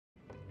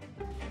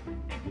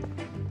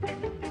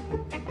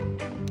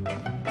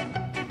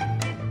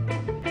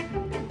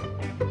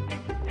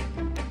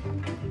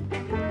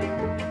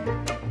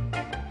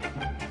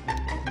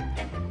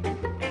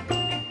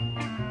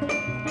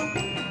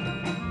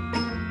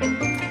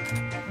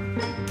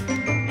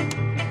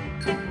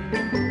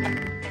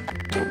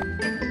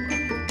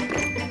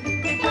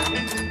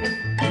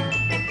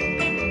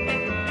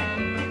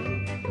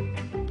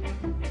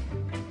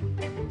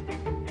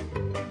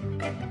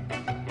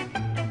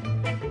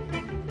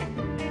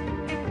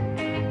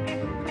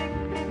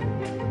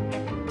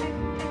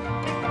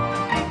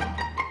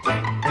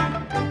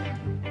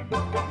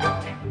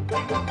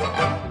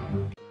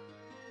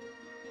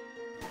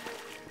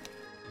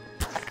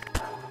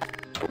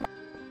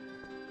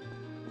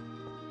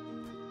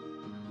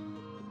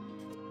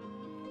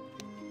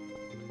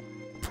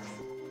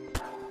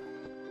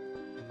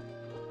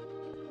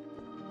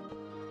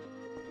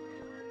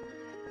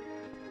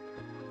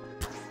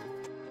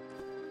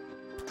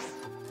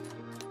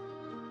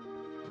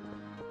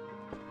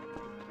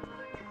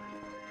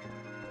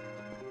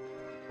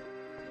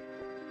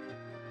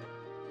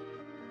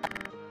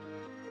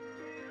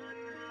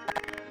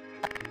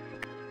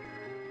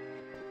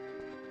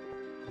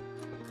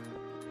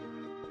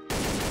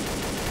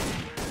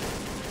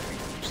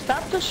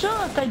to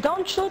shoot. I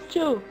don't shoot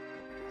you.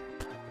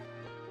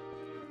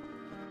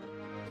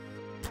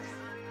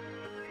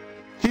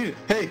 Here,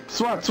 hey,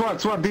 SWAT,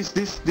 this,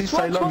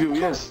 SWAT, I love SWAT, you,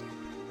 SWAT. yes.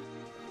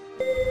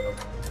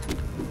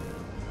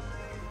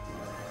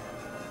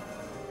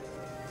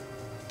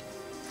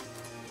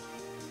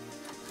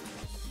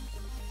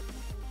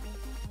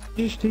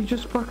 He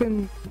just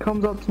fucking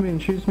comes up to me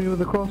and shoots me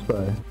with a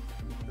crossbow.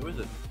 Who is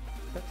it?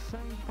 That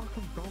same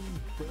fucking dumb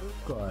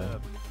guy.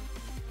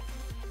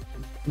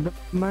 The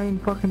main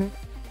fucking...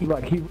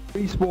 Like, he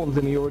respawns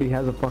and he already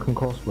has a fucking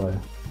crossbow.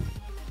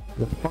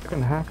 The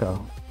fucking hacker.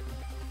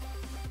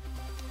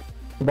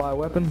 Buy a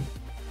weapon?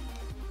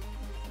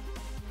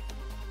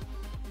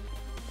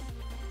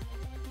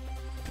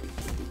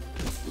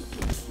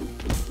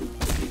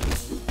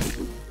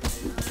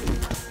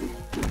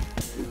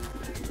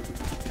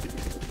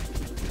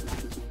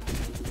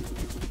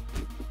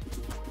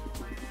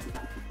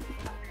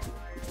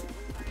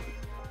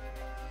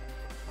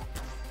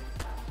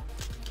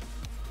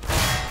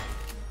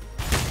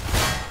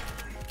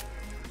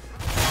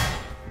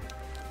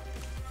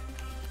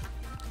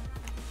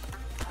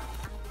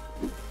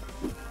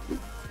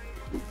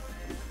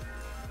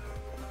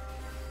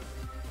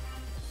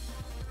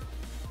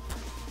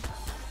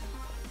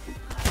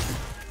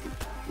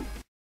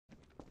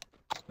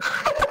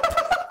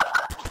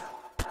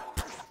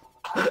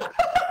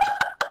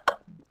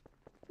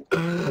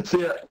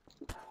 See ya.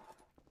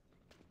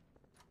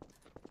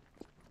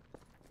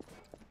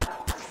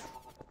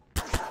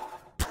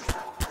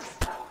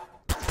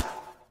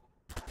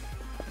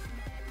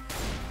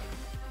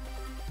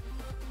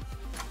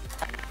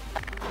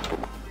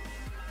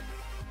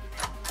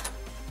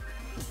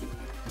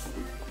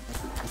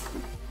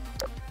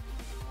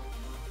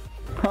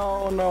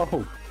 Oh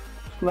no!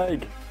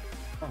 Snake!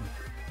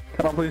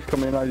 Can I please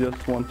come in? I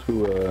just want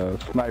to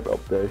snipe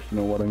up there, if you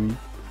know what I mean.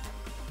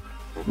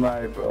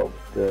 Snipe up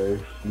there,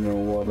 if you know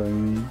what I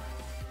mean.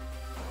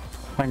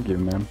 Thank you,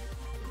 man.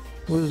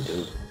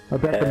 Was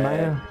about the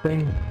mayor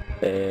thing?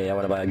 Hey, I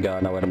wanna buy a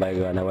gun, I wanna buy a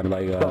gun, I wanna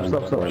buy a gun.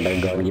 Stop. I wanna buy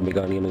a gun, give me a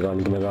gun, give me a gun,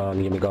 give me a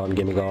gun, give me a gun,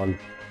 give me a gun.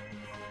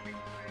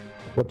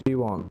 What do you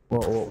want?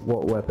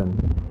 What weapon?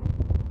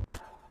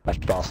 That's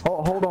boss.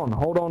 Oh, hold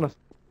on.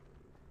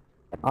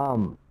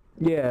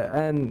 Yeah,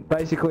 and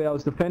basically I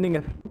was defending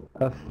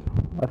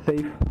a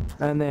thief,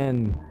 and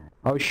then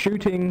I was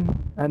shooting,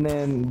 and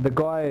then the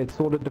guy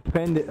sort of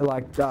defended,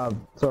 like,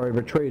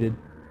 retreated,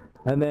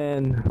 and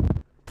then...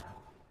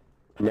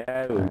 No,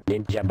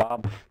 Ninja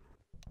Bob.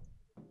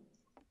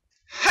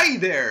 Hey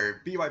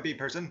there, ByB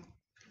person.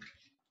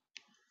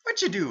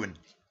 What you doing?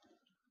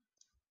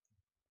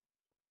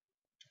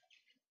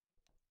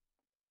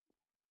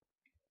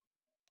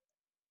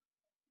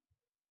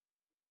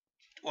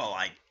 Well,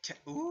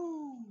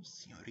 ooh,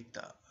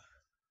 señorita.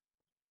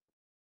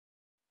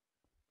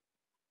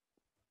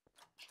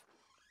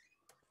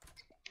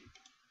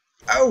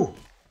 Oh!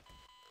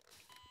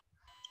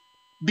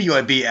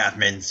 ByB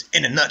admins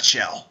in a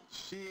nutshell.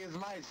 She is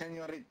my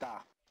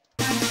señorita.